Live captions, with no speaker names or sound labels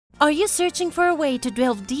Are you searching for a way to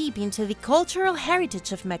delve deep into the cultural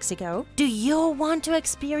heritage of Mexico? Do you want to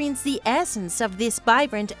experience the essence of this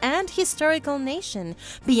vibrant and historical nation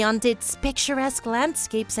beyond its picturesque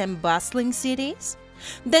landscapes and bustling cities?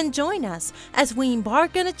 Then join us as we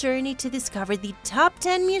embark on a journey to discover the top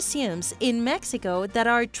 10 museums in Mexico that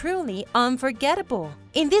are truly unforgettable.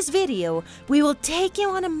 In this video, we will take you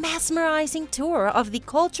on a mesmerizing tour of the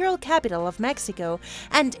cultural capital of Mexico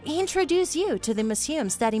and introduce you to the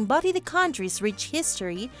museums that embody the country's rich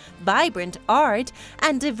history, vibrant art,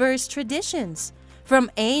 and diverse traditions.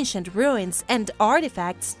 From ancient ruins and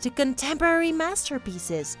artifacts to contemporary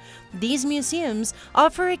masterpieces, these museums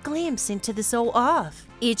offer a glimpse into the soul of.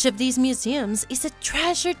 Each of these museums is a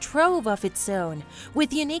treasure trove of its own,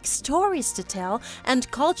 with unique stories to tell and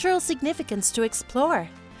cultural significance to explore.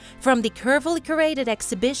 From the carefully curated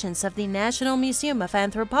exhibitions of the National Museum of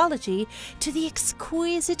Anthropology to the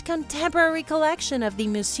exquisite contemporary collection of the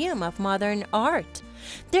Museum of Modern Art,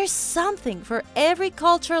 there's something for every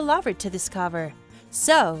cultural lover to discover.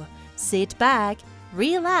 So, sit back,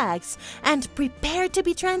 relax, and prepare to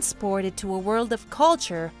be transported to a world of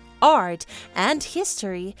culture, art, and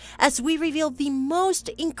history as we reveal the most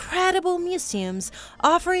incredible museums,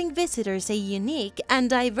 offering visitors a unique and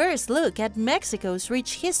diverse look at Mexico's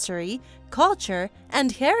rich history, culture,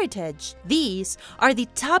 and heritage. These are the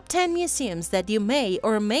top 10 museums that you may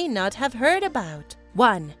or may not have heard about.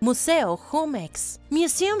 1. Museo Jumex.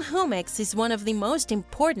 Museum Jumex is one of the most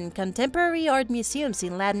important contemporary art museums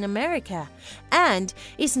in Latin America and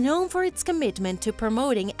is known for its commitment to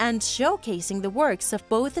promoting and showcasing the works of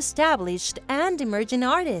both established and emerging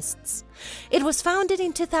artists. It was founded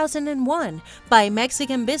in 2001 by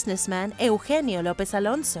Mexican businessman Eugenio López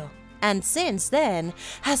Alonso, and since then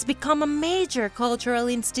has become a major cultural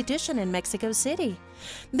institution in Mexico City.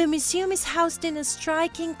 The museum is housed in a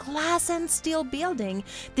striking glass and steel building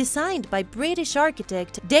designed by British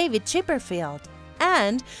architect David Chipperfield,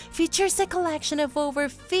 and features a collection of over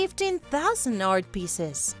 15,000 art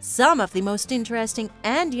pieces. Some of the most interesting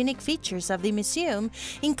and unique features of the museum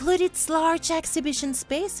include its large exhibition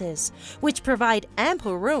spaces, which provide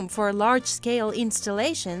ample room for large-scale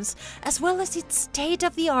installations, as well as its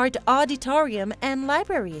state-of-the-art auditorium and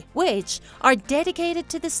library, which are dedicated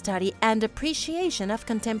to the study and appreciation of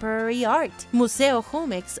contemporary art. Museo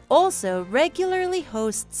Jumex also regularly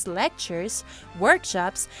hosts lectures,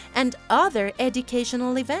 workshops, and other educational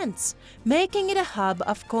events, making it a hub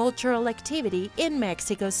of cultural activity in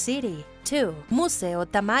Mexico City. 2. Museo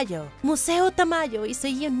Tamayo. Museo Tamayo is a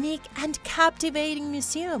unique and captivating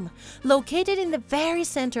museum located in the very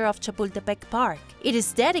center of Chapultepec Park. It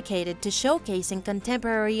is dedicated to showcasing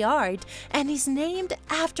contemporary art and is named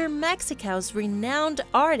after Mexico's renowned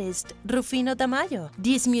artist Rufino Tamayo.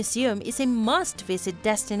 This museum is a must-visit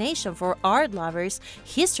destination for art lovers,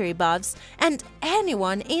 history buffs, and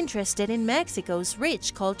anyone interested in Mexico's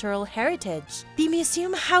rich cultural heritage. The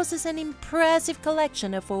museum houses an impressive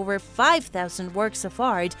collection of over 5,000 works of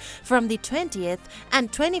art from the 20th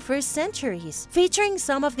and 21st centuries, featuring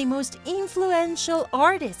some of the most influential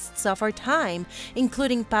artists of our time,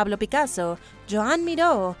 including Pablo Picasso, Joan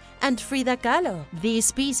Miró, and Frida Kahlo.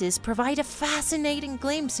 These pieces provide a fascinating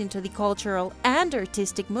glimpse into the cultural and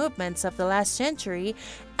artistic movements of the last century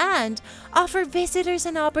and offer visitors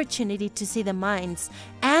an opportunity to see the minds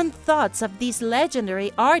and thoughts of these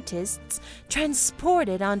legendary artists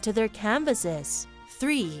transported onto their canvases.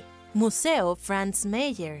 3. Museo Franz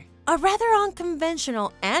Mayer. A rather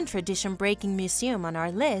unconventional and tradition-breaking museum on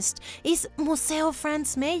our list is Museo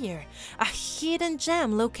Franz Mayer, a hidden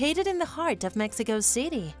gem located in the heart of Mexico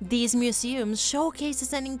City. This museum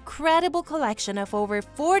showcases an incredible collection of over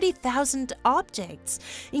 40,000 objects,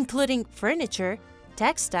 including furniture,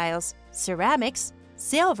 textiles, ceramics,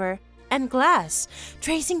 silver, and glass,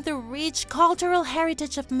 tracing the rich cultural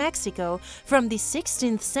heritage of Mexico from the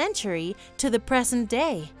 16th century to the present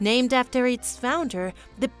day. Named after its founder,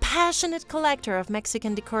 the passionate collector of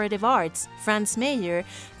Mexican decorative arts, Franz Mayer,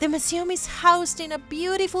 the museum is housed in a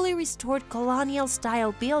beautifully restored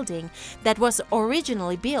colonial-style building that was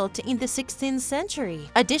originally built in the 16th century.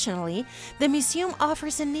 Additionally, the museum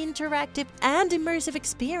offers an interactive and immersive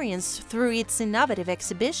experience through its innovative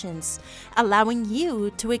exhibitions, allowing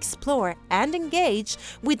you to explore and engage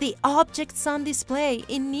with the objects on display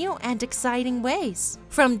in new and exciting ways.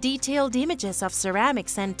 From detailed images of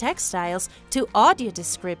ceramics and textiles to audio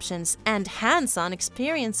descriptions and hands-on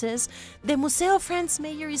experiences, the Museo Franz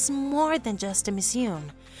Mayer is more than just a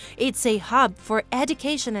museum. It's a hub for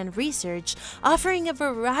education and research, offering a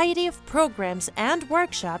variety of programs and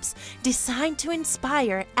workshops designed to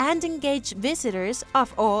inspire and engage visitors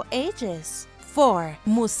of all ages. 4.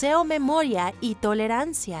 Museo Memoria y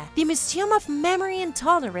Tolerancia. The Museum of Memory and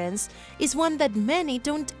Tolerance is one that many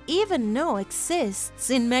don't even know exists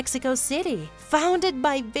in Mexico City. Founded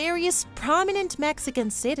by various prominent Mexican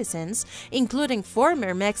citizens, including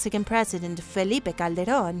former Mexican President Felipe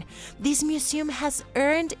Calderón, this museum has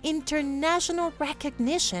earned international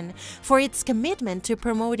recognition for its commitment to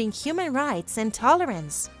promoting human rights and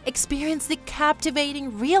tolerance. Experience the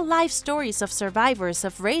captivating real-life stories of survivors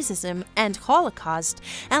of racism and Holocaust,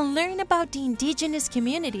 and learn about the indigenous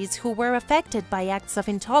communities who were affected by acts of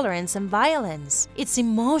intolerance and violence. Its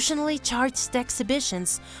emotionally charged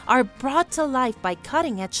exhibitions are brought to life by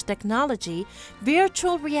cutting-edge technology,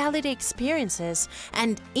 virtual reality experiences,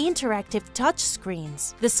 and interactive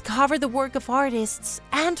touchscreens. Discover the work of artists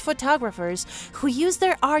and photographers who use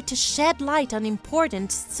their art to shed light on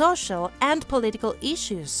important social and political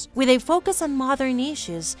issues. With a focus on modern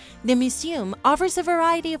issues, the museum offers a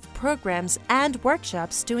variety of programs and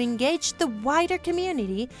workshops to engage the wider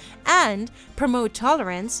community and promote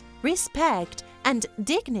tolerance, respect, and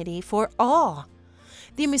dignity for all.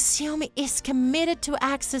 The museum is committed to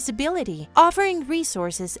accessibility, offering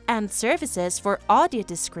resources and services for audio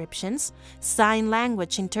descriptions, sign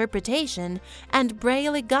language interpretation, and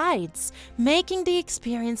Braille guides, making the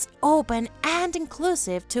experience open and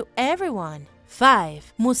inclusive to everyone.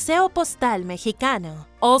 5. Museo Postal Mexicano,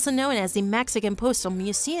 also known as the Mexican Postal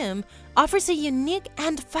Museum, offers a unique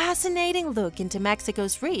and fascinating look into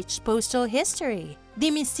Mexico's rich postal history. The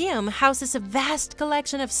museum houses a vast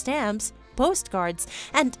collection of stamps, postcards,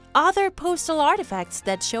 and other postal artifacts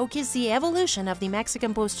that showcase the evolution of the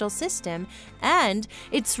Mexican postal system and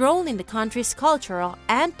its role in the country's cultural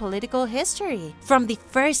and political history. From the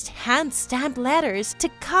first hand-stamped letters to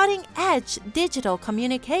cutting-edge digital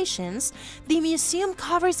communications, the museum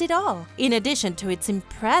covers it all. In addition to its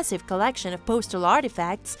impressive collection of postal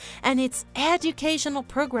artifacts and its educational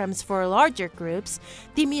programs for larger groups,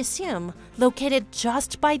 the museum, located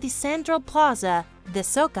just by the Central Plaza the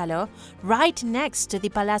Zócalo, right next to the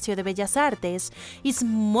Palacio de Bellas Artes, is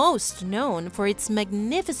most known for its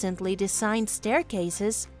magnificently designed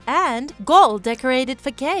staircases and gold-decorated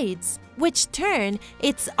facades, which turn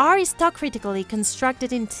its aristocratically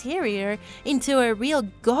constructed interior into a real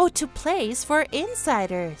go-to place for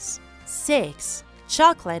insiders. 6.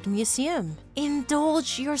 Chocolate Museum.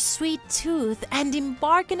 Indulge your sweet tooth and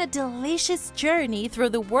embark on a delicious journey through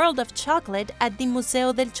the world of chocolate at the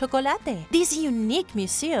Museo del Chocolate. This unique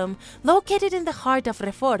museum, located in the heart of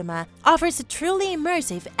Reforma, offers a truly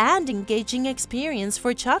immersive and engaging experience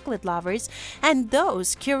for chocolate lovers and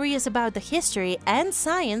those curious about the history and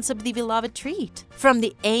science of the beloved treat. From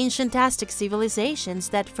the ancient Aztec civilizations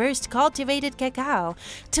that first cultivated cacao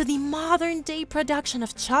to the modern-day production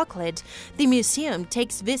of chocolate, the museum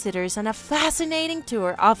takes visitors on a fascinating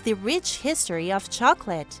tour of the rich history of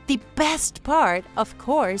chocolate. The best part, of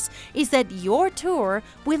course, is that your tour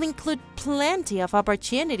will include plenty of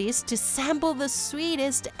opportunities to sample the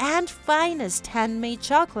sweetest and finest handmade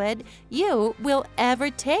chocolate you will ever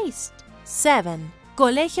taste. 7.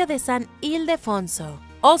 Colegio de San Ildefonso,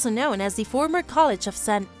 also known as the former College of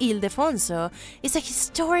San Ildefonso, is a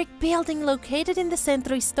historic building located in the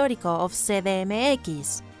Centro Histórico of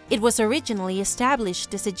CDMX. It was originally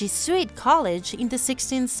established as a Jesuit college in the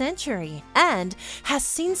 16th century and has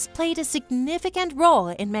since played a significant role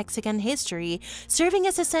in Mexican history, serving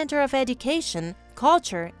as a center of education,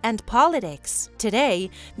 culture, and politics.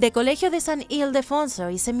 Today, the Colegio de San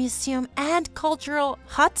Ildefonso is a museum and cultural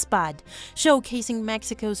hotspot, showcasing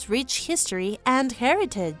Mexico's rich history and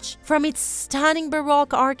heritage. From its stunning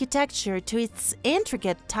Baroque architecture to its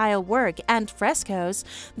intricate tile work and frescoes,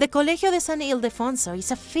 the Colegio de San Ildefonso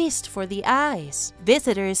is a feast for the eyes.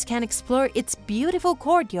 Visitors can explore its beautiful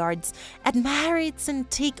courtyards, admire its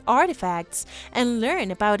antique artifacts, and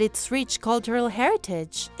learn about its rich cultural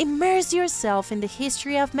heritage. Immerse yourself in the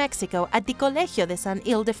history of Mexico at the Colegio de San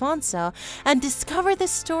Ildefonso and discover the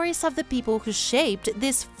stories of the people who shaped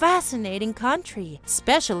this fascinating country,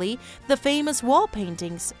 especially the famous wall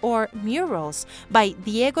paintings or murals by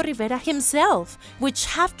Diego Rivera himself, which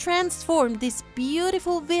have transformed this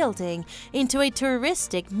beautiful building into a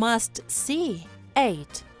touristic must-see.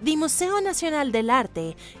 8. The Museo Nacional del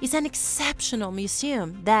Arte is an exceptional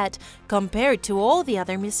museum that, compared to all the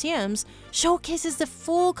other museums, showcases the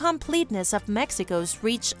full completeness of Mexico's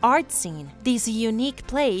rich art scene. This unique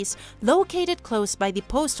place, located close by the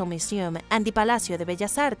Postal Museum and the Palacio de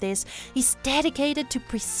Bellas Artes, is dedicated to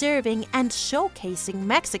preserving and showcasing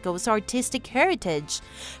Mexico's artistic heritage,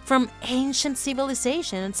 from ancient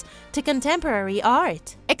civilizations to contemporary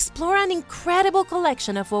art. Explore an incredible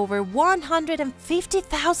collection of over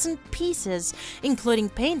 150,000 1,000 pieces, including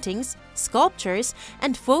paintings, sculptures,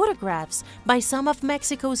 and photographs by some of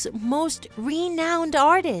Mexico's most renowned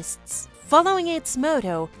artists. Following its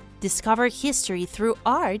motto, "Discover history through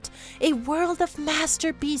art," a world of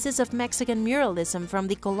masterpieces of Mexican muralism from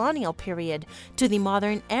the colonial period to the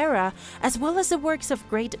modern era, as well as the works of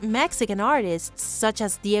great Mexican artists such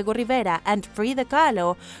as Diego Rivera and Frida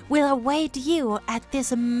Kahlo, will await you at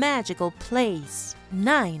this magical place.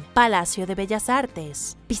 9. Palacio de Bellas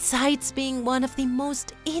Artes. Besides being one of the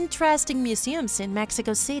most interesting museums in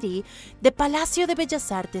Mexico City, the Palacio de Bellas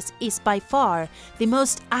Artes is by far the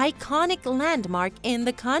most iconic landmark in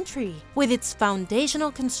the country. With its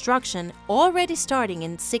foundational construction already starting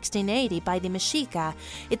in 1680 by the Mexica,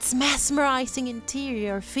 its mesmerizing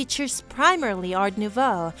interior features primarily Art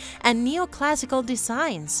Nouveau and neoclassical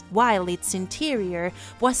designs, while its interior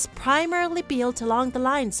was primarily built along the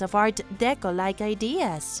lines of Art Deco-like ideas.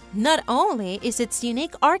 Not only is its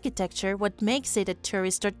unique architecture what makes it a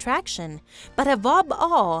tourist attraction, but above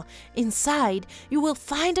all, inside you will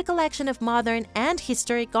find a collection of modern and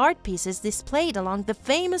historic art pieces displayed along the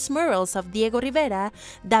famous murals of Diego Rivera,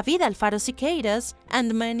 David Alfaro Siqueiros,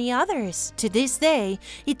 and many others. To this day,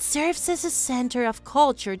 it serves as a center of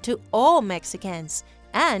culture to all Mexicans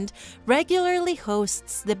and regularly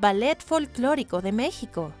hosts the Ballet Folclórico de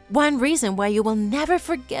México. One reason why you will never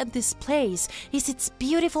forget this place is its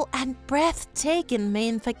beautiful and breathtaking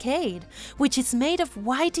main facade, which is made of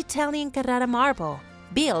white Italian Carrara marble,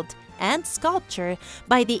 built and sculptured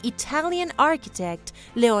by the Italian architect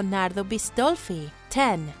Leonardo Bistolfi.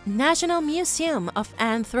 10. National Museum of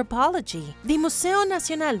Anthropology. The Museo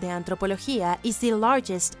Nacional de Antropología is the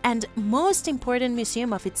largest and most important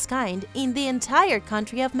museum of its kind in the entire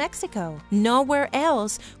country of Mexico. Nowhere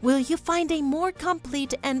else will you find a more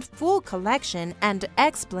complete and full collection and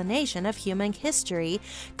explanation of human history,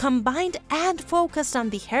 combined and focused on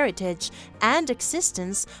the heritage and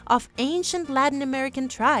existence of ancient Latin American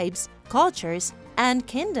tribes, cultures, and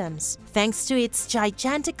kingdoms. Thanks to its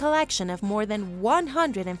gigantic collection of more than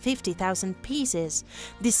 150,000 pieces,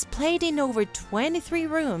 displayed in over 23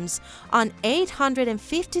 rooms on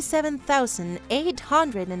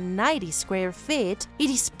 857,890 square feet, it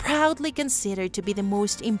is proudly considered to be the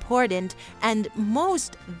most important and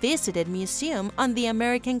most visited museum on the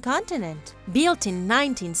American continent. Built in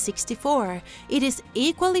 1964, it is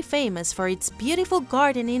equally famous for its beautiful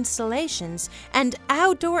garden installations and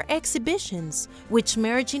outdoor exhibitions, which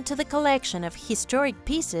merge into the collection of historic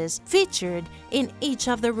pieces featured in each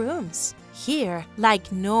of the rooms. Here,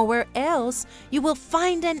 like nowhere else, you will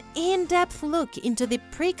find an in-depth look into the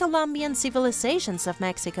pre-Columbian civilizations of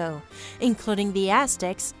Mexico, including the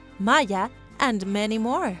Aztecs, Maya, and many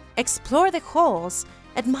more. Explore the halls,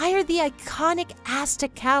 admire the iconic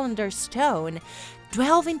Aztec calendar stone,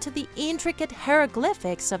 delve into the intricate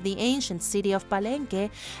hieroglyphics of the ancient city of Palenque,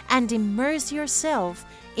 and immerse yourself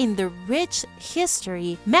in the rich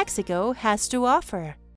history Mexico has to offer.